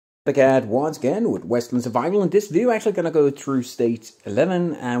Back at once again with Westland Survival. In this video, actually going to go through stage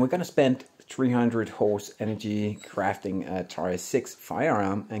 11, and we're going to spend 300 horse energy crafting a Tier 6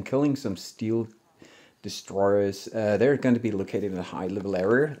 firearm and killing some steel destroyers. They're going to be located in a high level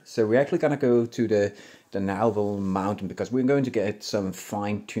area, so we're actually going to go to the Nalval mountain because we're going to get some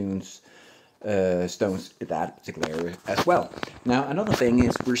fine-tuned stones in that particular area as well. Now, another thing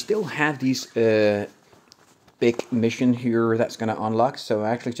is we still have these big mission here that's going to unlock, so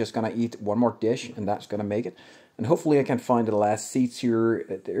I'm actually just going to eat one more dish and that's going to make it. And hopefully I can find the last seeds here.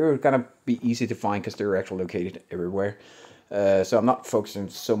 They're going to be easy to find because they're actually located everywhere, so I'm not focusing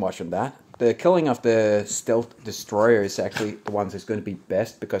so much on that. The killing of the stealth destroyer is actually the one that's going to be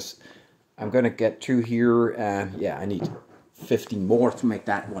best because I'm going to get 2 here, and yeah, I need 15 more to make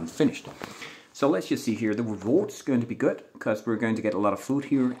that one finished. So let's just see here. The reward is going to be good because we're going to get a lot of food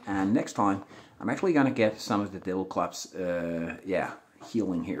here, and next time I'm actually going to get some of the devil clubs,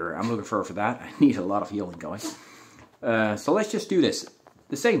 healing here. I'm looking forward for that. I need a lot of healing, guys. So let's just do this. At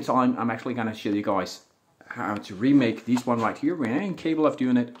the same time, I'm actually going to show you guys how to remake these one right here. We're incapable of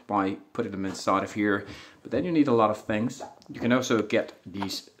doing it by putting them inside of here, but then you need a lot of things. You can also get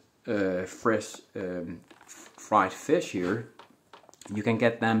these fresh fried fish here. You can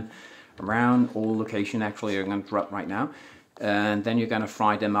get them around all location. Actually, I'm going to drop right now. And then you're going to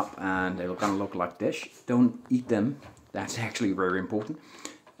fry them up and they're going to look like this. Don't eat them, that's actually very important.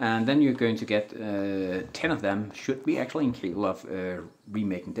 And then you're going to get 10 of them. Should be actually incapable of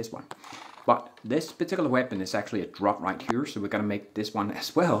remaking this one. But this particular weapon is actually a drop right here, so we're going to make this one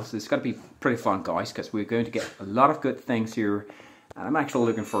as well. So it's going to be pretty fun, guys, because we're going to get a lot of good things here. And I'm actually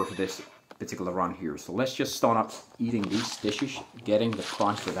looking forward to this particular run here. So let's just start up eating these dishes, getting the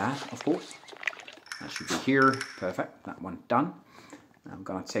price for that, of course. That should be here. Perfect. That one done. I'm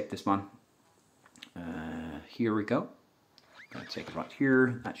going to take this one. Here we go. Going to take it right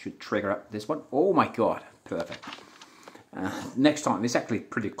here. That should trigger up this one. Oh my god. Perfect. Next time. It's actually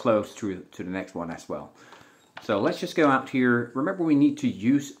pretty close to the next one as well. So let's just go out here. Remember, we need to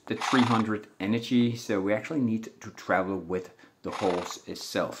use the 300 energy. So we actually need to travel with the horse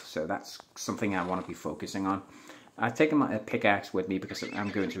itself. So that's something I want to be focusing on. I've taken my pickaxe with me because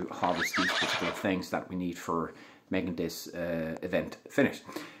I'm going to harvest these particular things that we need for making this event finish.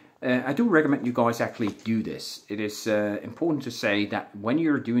 I do recommend you guys actually do this. It is important to say that when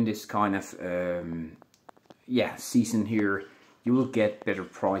you're doing this kind of season here, you will get better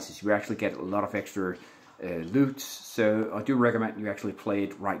prices. You actually get a lot of extra loot. So I do recommend you actually play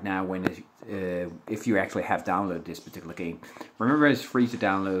it right now when if you actually have downloaded this particular game. Remember, it's free to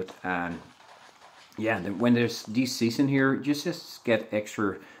download, and yeah, when there's this season here, just get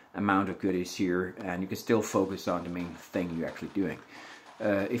extra amount of goodies here, and you can still focus on the main thing you're actually doing.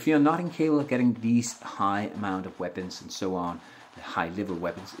 If you're not incapable of getting these high amount of weapons and so on, high level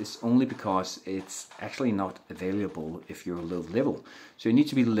weapons, it's only because it's actually not available if you're low level. So you need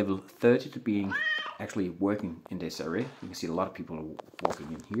to be level 30 to be actually working in this area. You can see a lot of people are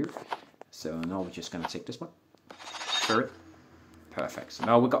walking in here. So now we're just going to take this one. Turret. Perfect. So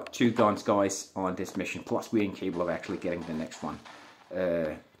now we've got 2 guns, guys, on this mission, plus we're incapable of actually getting the next one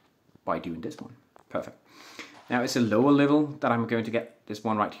by doing this one. Perfect. Now it's a lower level that I'm going to get. This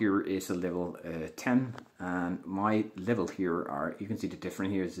one right here is a level 10, and my level here are, you can see the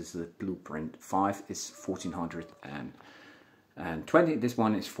difference here. This is the blueprint. 5 is 1420. This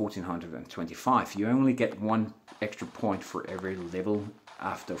one is 1425. You only get 1 extra point for every level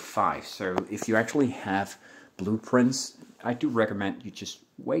after 5. So if you actually have blueprints, I do recommend you just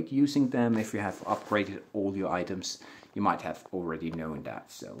wait using them. If you have upgraded all your items, you might have already known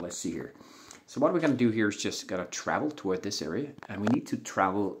that. So let's see here. So what we're going to do here is just going to travel toward this area, and we need to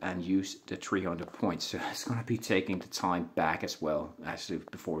travel and use the 300 points. So it's going to be taking the time back as well, actually,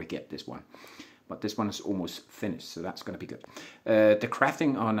 before we get this one. But this one is almost finished, so that's going to be good. The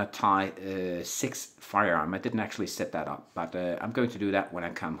crafting on a Tier 6 firearm, I didn't actually set that up, but I'm going to do that when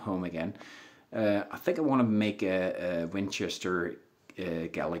I come home again. I think I want to make a Winchester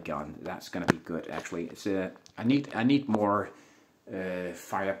galley gun. That's going to be good, actually. It's I need more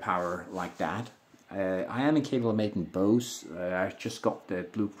firepower like that. I am incapable of making bows. I just got the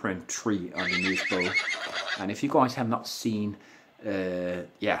blueprint tree underneath bow. And if you guys have not seen, the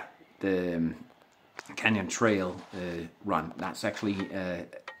Canyon Trail run, that's actually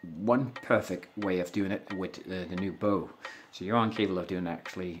one perfect way of doing it with the new bow. So you're incapable of doing it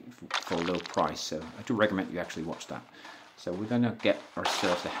actually for a low price. So I do recommend you actually watch that. So we're going to get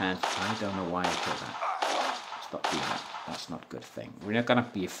ourselves a hand. I don't know why I did that. Stop doing that. That's not a good thing. We're not going to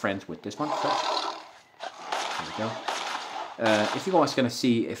be friends with this one first. There we go. If you guys gonna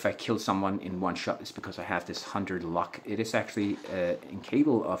see if I kill someone in one shot, it's because I have this 100 luck. It is actually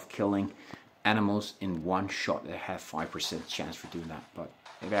incapable of killing animals in one shot. They have 5% chance for doing that, but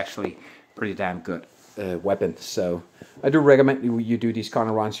they're actually pretty damn good weapon. So I do recommend you do these kind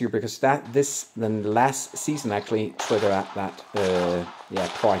of runs here, because the last season actually triggered at that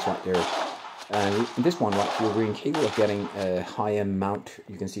price right there. And in this one right here, we're incapable of getting a high amount.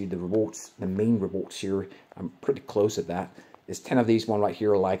 You can see the rewards, the main rewards here. I'm pretty close at that. There's 10 of these one right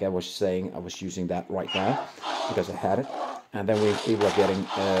here, like I was saying. I was using that right now because I had it. And then we're incapable of getting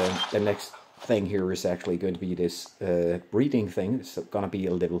the next thing here is actually going to be this breeding thing. It's going to be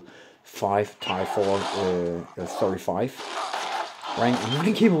a level 5 tie 4, 5 rank. I'm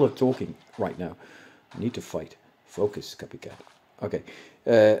not capable of talking right now. I need to fight. Focus, copycat. Okay,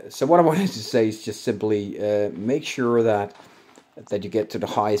 so what I wanted to say is just simply make sure that you get to the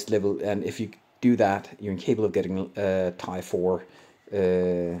highest level, and if you do that, you're incapable of getting tie 4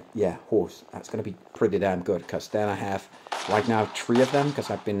 horse. That's going to be pretty damn good, because then I have right now 3 of them, because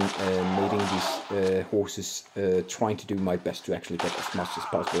I've been mating these horses, trying to do my best to actually get as much as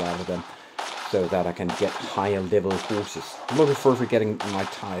possible out of them, so that I can get higher level horses. I'm looking forward to getting my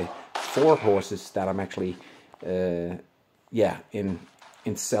tie 4 horses that I'm actually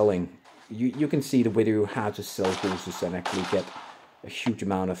in selling. You can see the video how to sell horses and actually get a huge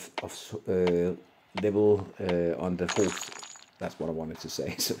amount of level on the horse. That's what I wanted to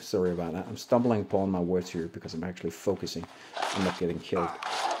say. So sorry about that. I'm stumbling upon my words here because I'm actually focusing. I'm not getting killed.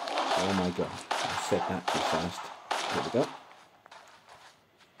 Oh my god, I said that too fast. There we go.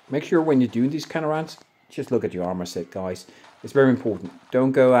 Make sure when you're doing these kind of runs, just look at your armor set, guys. It's very important.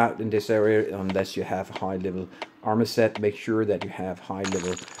 Don't go out in this area unless you have a high level armor set. Make sure that you have high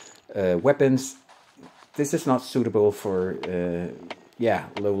level weapons. This is not suitable for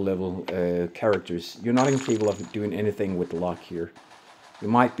low level characters. You're not incapable of doing anything with luck here. You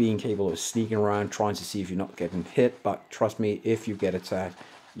might be incapable of sneaking around trying to see if you're not getting hit, but trust me, if you get attacked,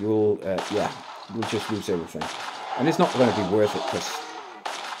 you'll just lose everything. And it's not going to be worth it, because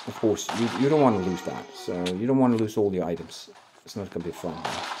of course you don't want to lose that. So you don't want to lose all the items. It's not going to be fun.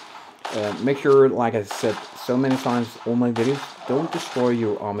 Make sure, like I said so many times all my videos, don't destroy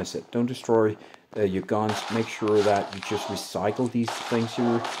your armor set. Don't destroy your guns. Make sure that you just recycle these things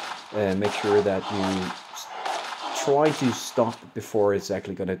here. Make sure that you try to stop before it's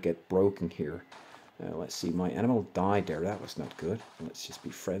actually going to get broken here. Let's see, my animal died there. That was not good. Let's just be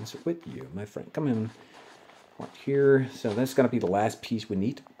friends with you, my friend. Come in. Right here. So that's going to be the last piece we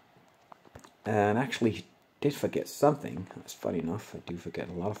need. And actually did forget something. That's funny enough. I do forget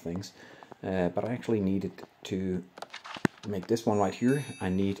a lot of things. But I actually needed to make this one right here. I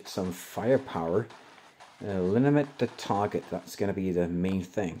need some firepower. Limit the target. That's going to be the main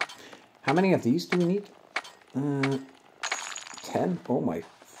thing. How many of these do we need? 10? Oh my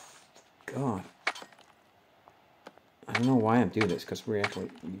god. I don't know why I'm doing this, because we actually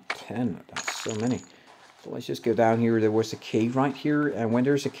need 10. That's so many. So let's just go down here. There was a cave right here, and when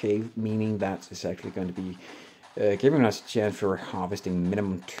there's a cave, meaning that it's actually going to be giving us a chance for harvesting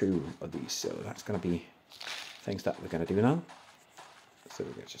minimum 2 of these. So that's going to be things that we're going to do now. So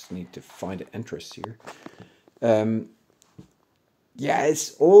we just need to find the entrance here. Yeah,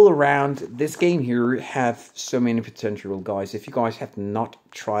 it's all around. This game here have so many potential, guys. If you guys have not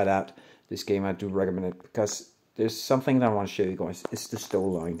tried out this game, I do recommend it, because there's something that I want to show you guys. It's the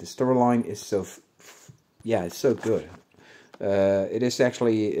storyline. The storyline is so it's so good. It is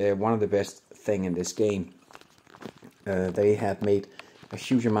actually one of the best thing in this game. They have made a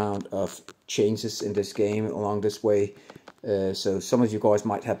huge amount of changes in this game along this way. So some of you guys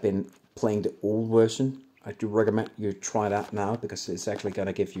might have been playing the old version. I do recommend you try that now, because it's actually going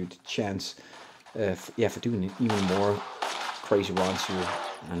to give you the chance for doing even more crazy runs here.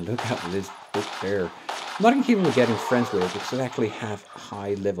 And look at this big bear. I'm not even getting friends with it, because I actually have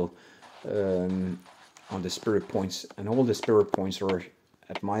high level on the spirit points, and all the spirit points are,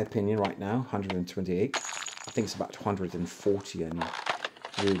 at my opinion right now, 128. I think it's about 140 I need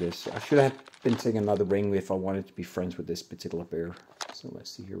to do this. I should have been taking another ring if I wanted to be friends with this particular bear. So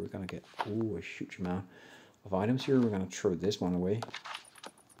let's see here, we're going to get a huge amount of items here. We're going to throw this one away.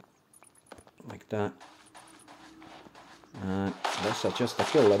 Like that. And that's just a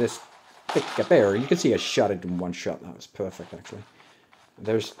kill. That is pick a bear. You can see I shot it in one shot. That was perfect, actually.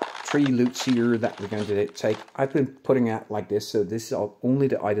 There's 3 loots here that we're going to take. I've been putting out like this, so this is only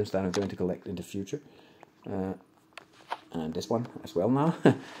the items that I'm going to collect in the future. And this one as well now.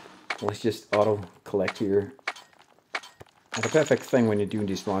 Let's just auto collect here. And the perfect thing when you're doing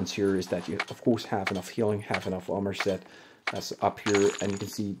these runs here is that you of course have enough healing, have enough armor set. That's up here, and you can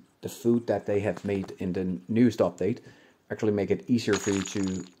see the food that they have made in the newest update actually make it easier for you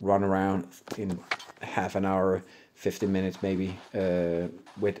to run around in half an hour, 50 minutes maybe,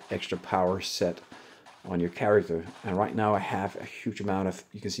 with extra power set on your character. And right now I have a huge amount of,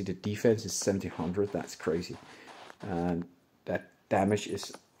 you can see the defense is 1700, that's crazy. And that damage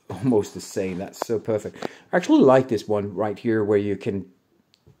is almost the same, that's so perfect. I actually like this one right here where you can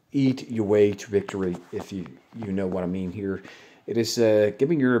eat your way to victory, if you know what I mean here. It is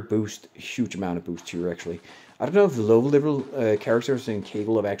giving your boost, a huge amount of boost here actually. I don't know if low level characters are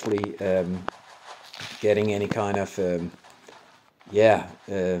capable of actually getting any kind of, oh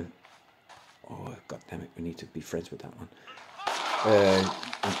god damn it, we need to be friends with that one.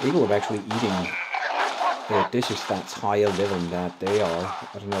 I'm capable of actually eating dishes that's higher level than that they are.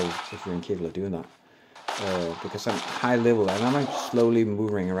 I don't know if you're incapable of doing that. Because I'm high level and I'm slowly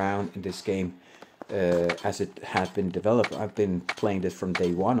moving around in this game as it has been developed. I've been playing this from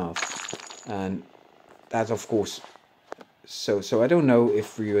day one of, and that's of course so I don't know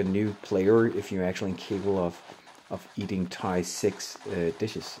if you're a new player, if you're actually capable of eating Thai 6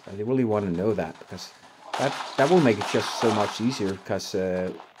 dishes. I really want to know that, because that will make it just so much easier, because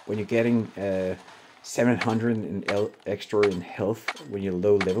when you're getting 700 in extra in health when you're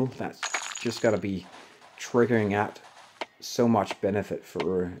low level, that's just gonna be triggering out so much benefit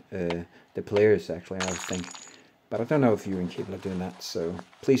for the players actually, I would think. But I don't know if you're incapable of doing that, so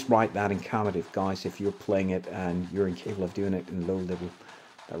please write that in comment, guys, if you're playing it and you're incapable of doing it in low level.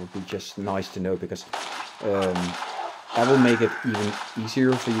 That would be just nice to know, because that will make it even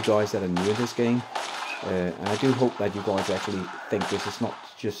easier for you guys that are new in this game. And I do hope that you guys actually think this is not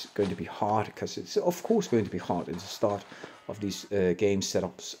just going to be hard, because it's of course going to be hard at the start of these game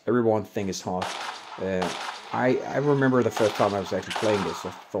setups. Everyone thinks it's hard. I remember the first time I was actually playing this,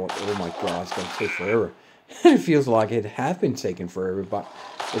 I thought, oh my god, it's going to take forever. It feels like it has been taking forever, but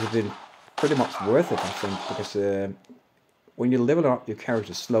it has been pretty much worth it, I think, because when you level up your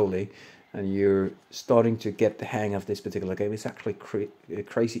character slowly and you're starting to get the hang of this particular game, it's actually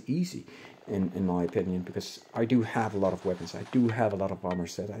crazy easy, in my opinion, because I do have a lot of weapons, I do have a lot of armor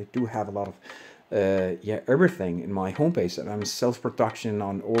set, I do have a lot of everything in my home base, and I'm self-production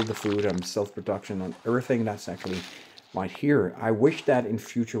on all the food, I'm self-production on everything that's actually right here. I wish that in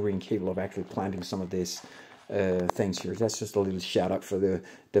future we're capable of actually planting some of this things here. That's just a little shout out for the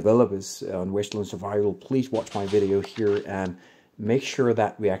developers on Westland Survival. Please watch my video here and make sure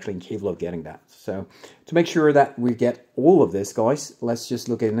that we're actually capable of getting that. So to make sure that we get all of this, guys, let's just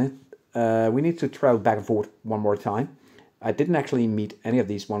look in it. We need to travel back and forth one more time. I didn't actually meet any of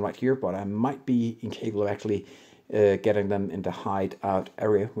these one right here, but I might be incapable of actually getting them in the hideout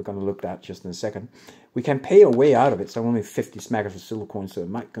area. We're going to look at that just in a second. We can pay our way out of it, so only 50 smackers of silver coins, so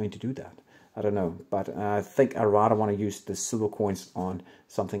I'm not going to do that. I don't know, but I think I rather want to use the silver coins on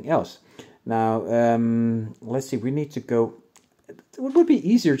something else. Now, let's see, we need to go. It would be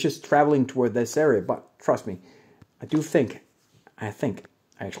easier just traveling toward this area, but trust me, I think I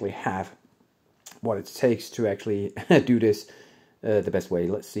actually have what it takes to actually do this the best way.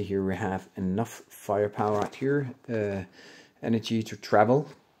 Let's see here, we have enough firepower right here, energy to travel,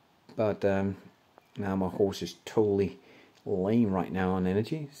 but now my horse is totally lame right now on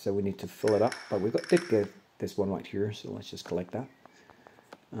energy, so we need to fill it up, but did get this one right here, so let's just collect that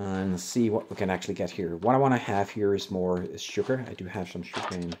and see what we can actually get here. What I want to have here is more sugar. I do have some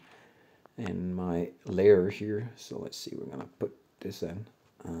sugar in my layer here, so let's see, we're gonna put this in,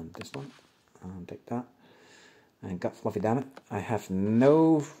 and this one, and take that, and got fluffy damn it. I have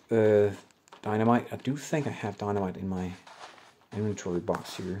no dynamite. I do think I have dynamite in my inventory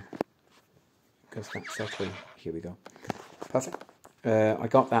box here, because that's actually, here we go, perfect. I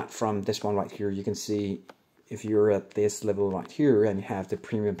got that from this one right here. You can see if you're at this level right here and you have the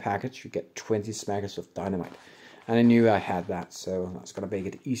premium package, you get 20 smackers of dynamite, and I knew I had that, so that's gonna make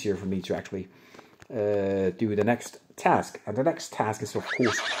it easier for me to actually do the next task. And the next task is of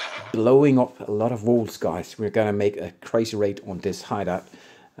course blowing up a lot of walls, guys. We're gonna make a crazy raid on this hideout.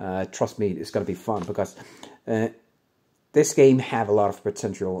 Trust me, it's gonna be fun, because this game have a lot of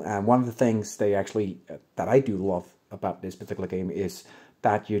potential, and one of the things they actually that I do love about this particular game is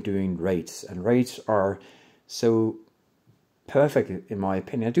that you're doing raids, and raids are so perfect in my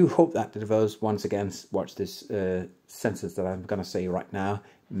opinion. I do hope that the developers once again watch this sentence that I'm gonna say right now: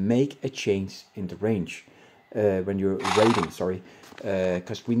 make a change in the range when you're raiding. Sorry,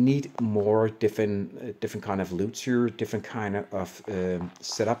 because we need more different kind of loots here, different kind of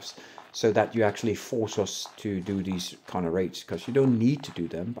setups, so that you actually force us to do these kind of raids, because you don't need to do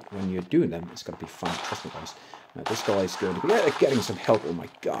them, but when you're doing them, it's going to be fun. Trust me, guys. Now, this guy is going to be getting some help. Oh my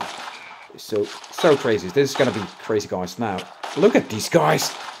god, so crazy. This is going to be crazy, guys. Now look at these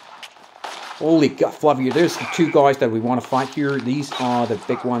guys. Holy God, Fluffy, there's the two guys that we want to fight here. These are the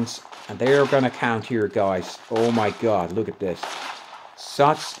big ones. And they're going to count here, guys. Oh my God, look at this.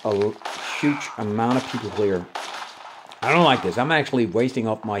 Such a huge amount of people here. I don't like this. I'm actually wasting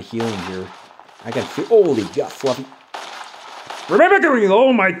up my healing here. I can feel... Holy God, Fluffy. Remember doing it.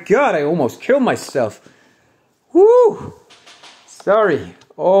 Oh my God, I almost killed myself. Woo! Sorry.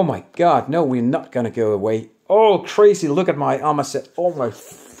 Oh my God, no, we're not going to go away. Oh, crazy. Look at my armor set. Oh my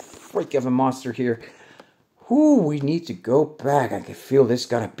freak of a monster here. Ooh, we need to go back. I can feel this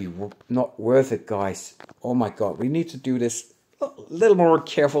gonna be not worth it, guys. Oh my God, we need to do this a little more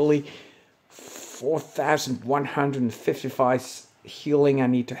carefully. 4,155 healing I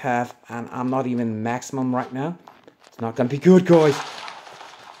need to have, and I'm not even maximum right now. It's not gonna be good, guys.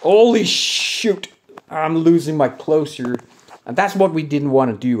 Holy shoot, I'm losing my clothes here. And that's what we didn't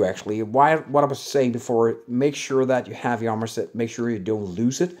want to do, actually. What I was saying before, make sure that you have your armor set. Make sure you don't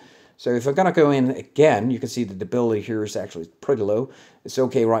lose it. So if I'm going to go in again, you can see the ability here is actually pretty low. It's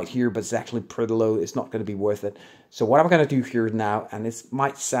okay right here, but it's actually pretty low. It's not going to be worth it. So what I'm going to do here now, and it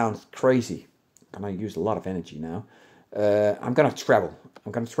might sound crazy. I'm going to use a lot of energy now. I'm going to travel.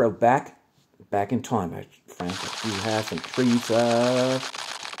 I'm going to travel back in time, my friends. I do have some trees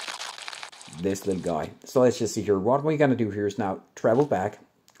this little guy. So let's just see here. What we're going to do here is now travel back.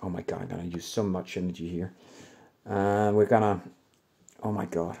 Oh my God, I'm going to use so much energy here. We're going to... Oh my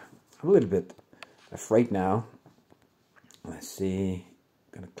God. I'm a little bit afraid now. Let's see.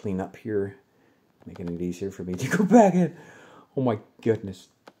 Gonna clean up here, making it easier for me to go back in. Oh my goodness.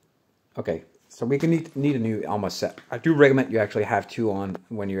 Okay, so we can need a new armor set. I do recommend you actually have two on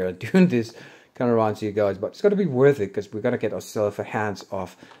when you're doing this kind of runs, you guys. But it's gonna be worth it because we're gonna get ourselves a hands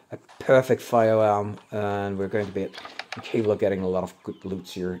off a perfect firearm, and we're going to be capable of getting a lot of good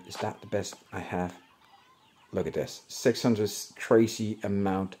loots here. Is that the best I have? Look at this, 600 crazy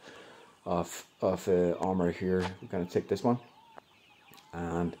amount of armor here. We're gonna take this one,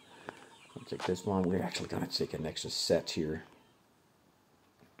 and I'll take this one. We're actually gonna take an extra set here.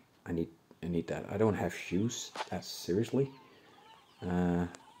 I need that. I don't have shoes. That's seriously.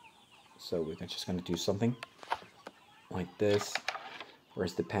 So we're just gonna do something like this.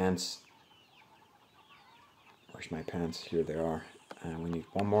 Where's the pants? Where's my pants? Here they are. And we need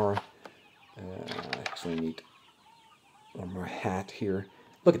one more. I actually need one more hat here.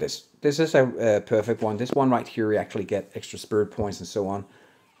 Look at this. This is a perfect one. This one right here, you actually get extra spirit points and so on.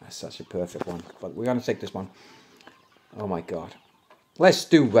 That's such a perfect one. But we're going to take this one. Oh my God. Let's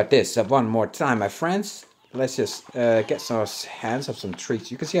do this one more time, my friends. Let's just get some hands of some treats.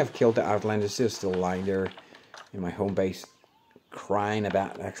 You can see I've killed the Outlanders. They're still lying there in my home base. Crying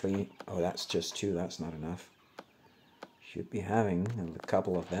about, actually. Oh, that's just two. That's not enough. Should be having a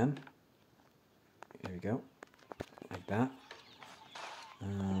couple of them. Here we go. Like that.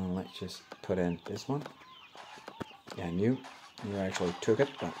 Let's just put in this one. Yeah, you actually took it,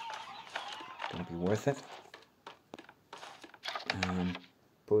 but it's gonna be worth it.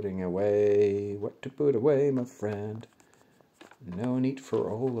 Putting away what to put away, my friend. No need for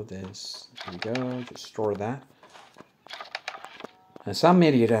all of this. Here we go. Just store that. And some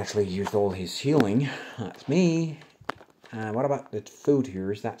idiot actually used all his healing. That's me. What about the food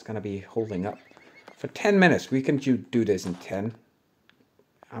here? Is that's gonna be holding up for 10 minutes? We can do this in 10.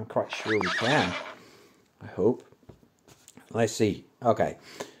 I'm quite sure we can. I hope. Let's see. Okay.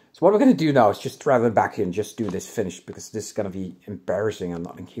 So what we're going to do now is just travel back here and just do this finish, because this is going to be embarrassing. I'm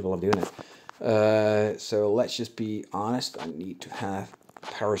not capable of doing it. So let's just be honest. I need to have a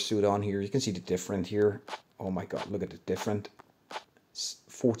parachute on here. You can see the difference here. Oh my God. Look at the difference.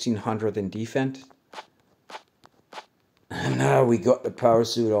 1400 in defense. And now we got the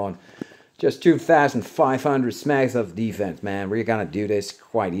parachute on. Just 2,500 smacks of defense, man. We're gonna do this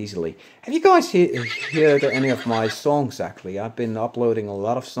quite easily. Have you guys heard any of my songs, actually? I've been uploading a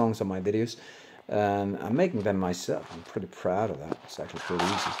lot of songs on my videos. I'm making them myself. I'm pretty proud of that. It's actually pretty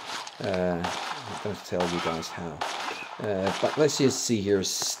easy. I'm going to tell you guys how. But let's just see here.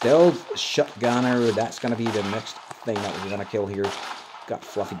 Stealth Shotgunner. That's going to be the next thing that we're going to kill here. Got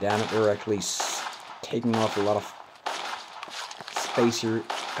Fluffy down it. They're actually taking off a lot of space here.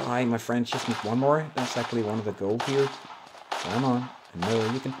 Die, my friend. Just need one more. That's actually one of the goals here. Come on. I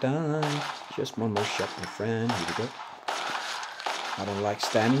know you can die. Just one more shot, my friend. Here we go. I don't like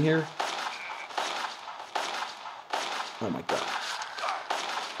standing here. Oh my God.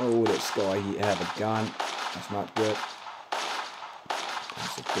 Oh, this guy, he have a gun. That's not good.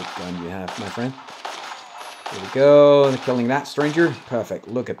 That's a good gun you have, my friend. Here we go. They're killing that stranger. Perfect.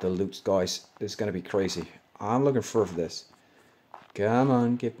 Look at the loots, guys. This is going to be crazy. I'm looking forward for this. Come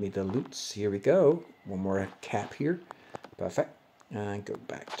on, give me the loots. Here we go. One more cap here. Perfect. And go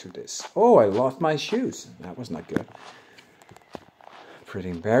back to this. Oh, I lost my shoes. That was not good. Pretty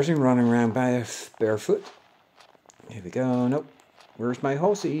embarrassing running around barefoot. Here we go. Nope. Where's my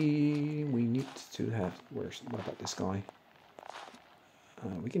horsey? We need to have... What about this guy?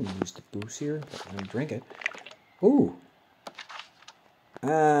 We can use the boost here, but let me drink it. Ooh.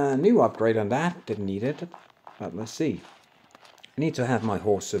 New upgrade on that. Didn't need it. But let's see. I need to have my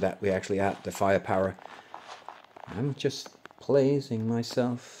horse so that we actually add the firepower. I'm just placing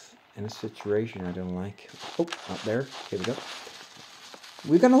myself in a situation I don't like. Oh, up there. Here we go.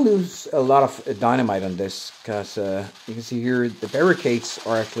 We're gonna lose a lot of dynamite on this because you can see here the barricades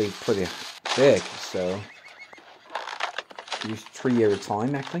are actually pretty big. So use 3 at a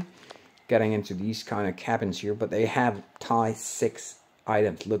time actually. Getting into these kind of cabins here, but they have tie 6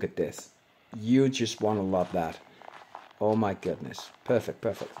 items. Look at this. You just want to love that. Oh my goodness. Perfect,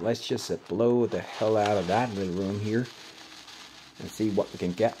 perfect. Let's just blow the hell out of that little room here and see what we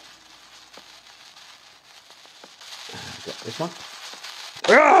can get. Got this one.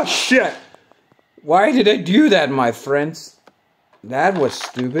 Oh shit! Why did I do that, my friends? That was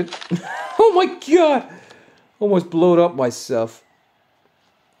stupid. Oh my god! Almost blowed up myself.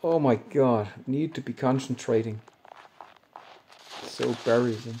 Oh my god. Need to be concentrating. So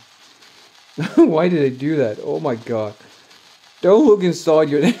embarrassing. Why did I do that? Oh my god. Don't look inside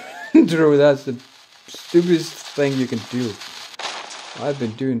your inventory. That's the stupidest thing you can do. I've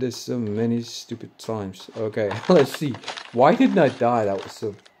been doing this so many stupid times. Okay, let's see. Why didn't I die? That was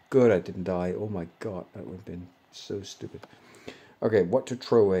so good I didn't die. Oh my god, that would have been so stupid. Okay, what to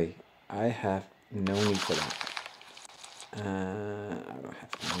throw away? I have no need for that. I don't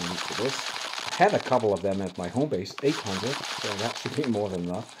have no need for this. I had a couple of them at my home base, 800, so that should be more than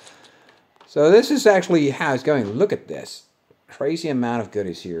enough. So this is actually how it's going. Look at this. Crazy amount of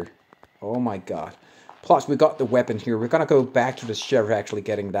goodies here. Oh my god. Plus we got the weapon here. We're gonna go back to the sheriff actually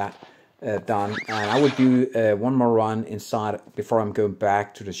getting that done. And I would do one more run inside before I'm going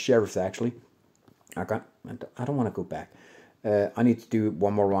back to the sheriff actually. I don't want to go back. I need to do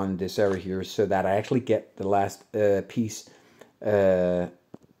one more run in this area here so that I actually get the last piece for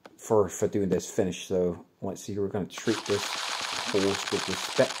doing this finish. So let's see, we're going to treat this horse with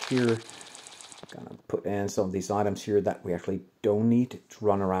respect here. Gonna put in some of these items here that we actually don't need to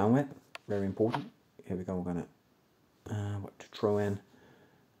run around with. Very important. Here we go. We're gonna what to throw in.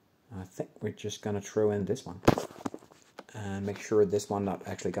 I think we're just gonna throw in this one and make sure this one not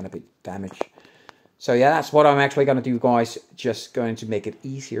actually gonna be damaged. So yeah, that's what I'm actually gonna do, guys. Just going to make it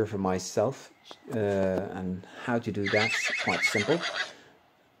easier for myself, and how to do that's quite simple.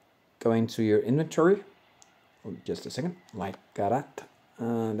 Go into your inventory. Just a second, like that.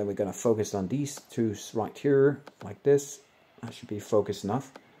 And then we're going to focus on these two right here, like this. That should be focused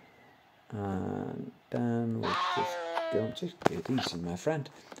enough. And then we'll just get easy, my friend.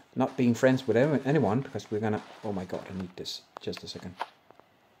 Not being friends with anyone, because we're going to... Oh my god, I need this. Just a second.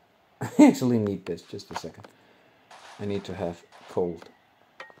 I actually need this. Just a second. I need to have cold.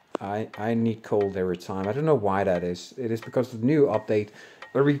 I need cold every time. I don't know why that is. It is because the new update,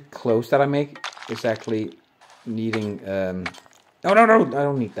 every close that I make, is actually needing... No, I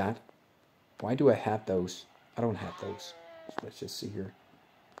don't need that. Why do I have those? I don't have those. So let's just see here.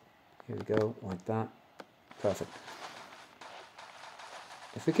 Here we go, like that. Perfect.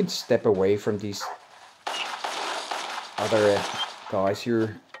 If we can step away from these other guys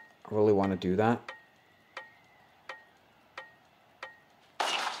here, I really want to do that.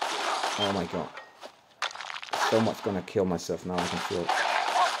 Oh my god. So much gonna kill myself now, I can feel it.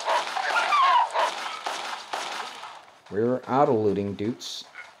 We're auto-looting, dudes.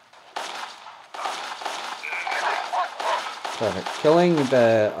 Perfect. Killing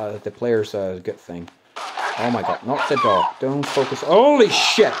the players is a good thing. Oh my god, not the dog. Don't focus. Holy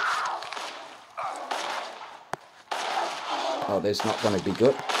shit! Oh, this is not going to be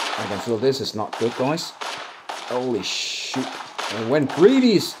good. I can feel this is not good, guys. Holy shoot. And when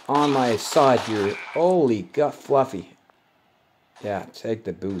Greedy's on my side here, holy god, Fluffy. Yeah, take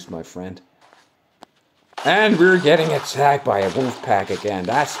the boost, my friend. And we're getting attacked by a wolf pack again.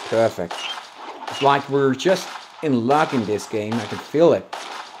 That's perfect. It's like we're just in luck in this game. I can feel it.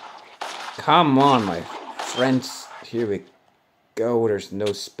 Come on, my friends. Here we go. There's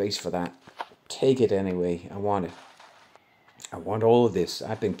no space for that. Take it anyway. I want it. I want all of this.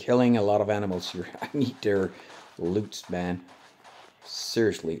 I've been killing a lot of animals here. I need their loot, man.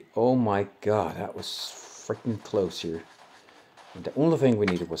 Seriously. Oh my god. That was freaking close here. And the only thing we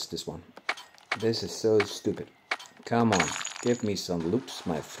needed was this one. This is so stupid. Come on, give me some loot,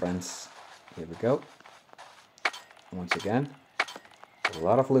 my friends. Here we go. Once again, a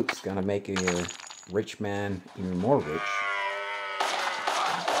lot of loot's gonna make a rich man even more rich.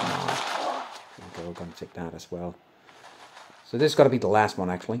 go. I'm going to take that as well. So this has got to be the last one,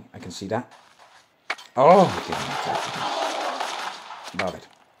 actually. I can see that. Oh, love it.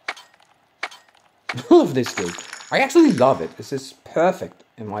 Love this dude. I actually love it. This is perfect,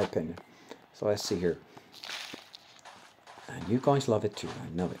 in my opinion. So let's see here. And you guys love it too.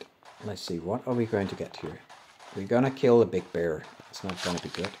 I know it. Let's see. What are we going to get here? We're going to kill a big bear. It's not going to be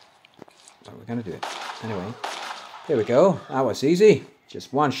good. But we're going to do it. Anyway. Here we go. That was easy.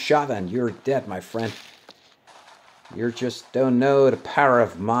 Just one shot and you're dead, my friend. You just don't know the power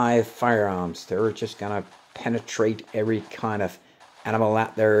of my firearms. They're just going to penetrate every kind of animal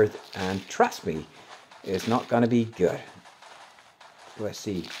out there. And trust me, it's not going to be good. Let's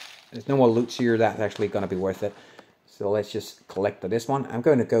see. There's no more loot here. That's actually going to be worth it. So let's just collect this one. I'm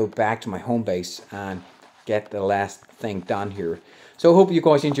going to go back to my home base and get the last thing done here. So I hope you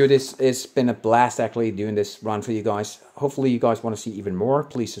guys enjoyed this. It's been a blast actually doing this run for you guys. Hopefully you guys want to see even more.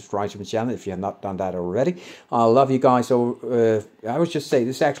 Please subscribe to my channel if you have not done that already. I love you guys. So I would just say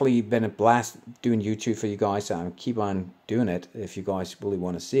this has actually been a blast doing YouTube for you guys. Keep on doing it if you guys really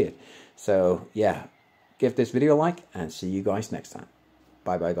want to see it. So yeah, give this video a like and see you guys next time.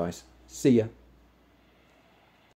 Bye bye guys. See ya.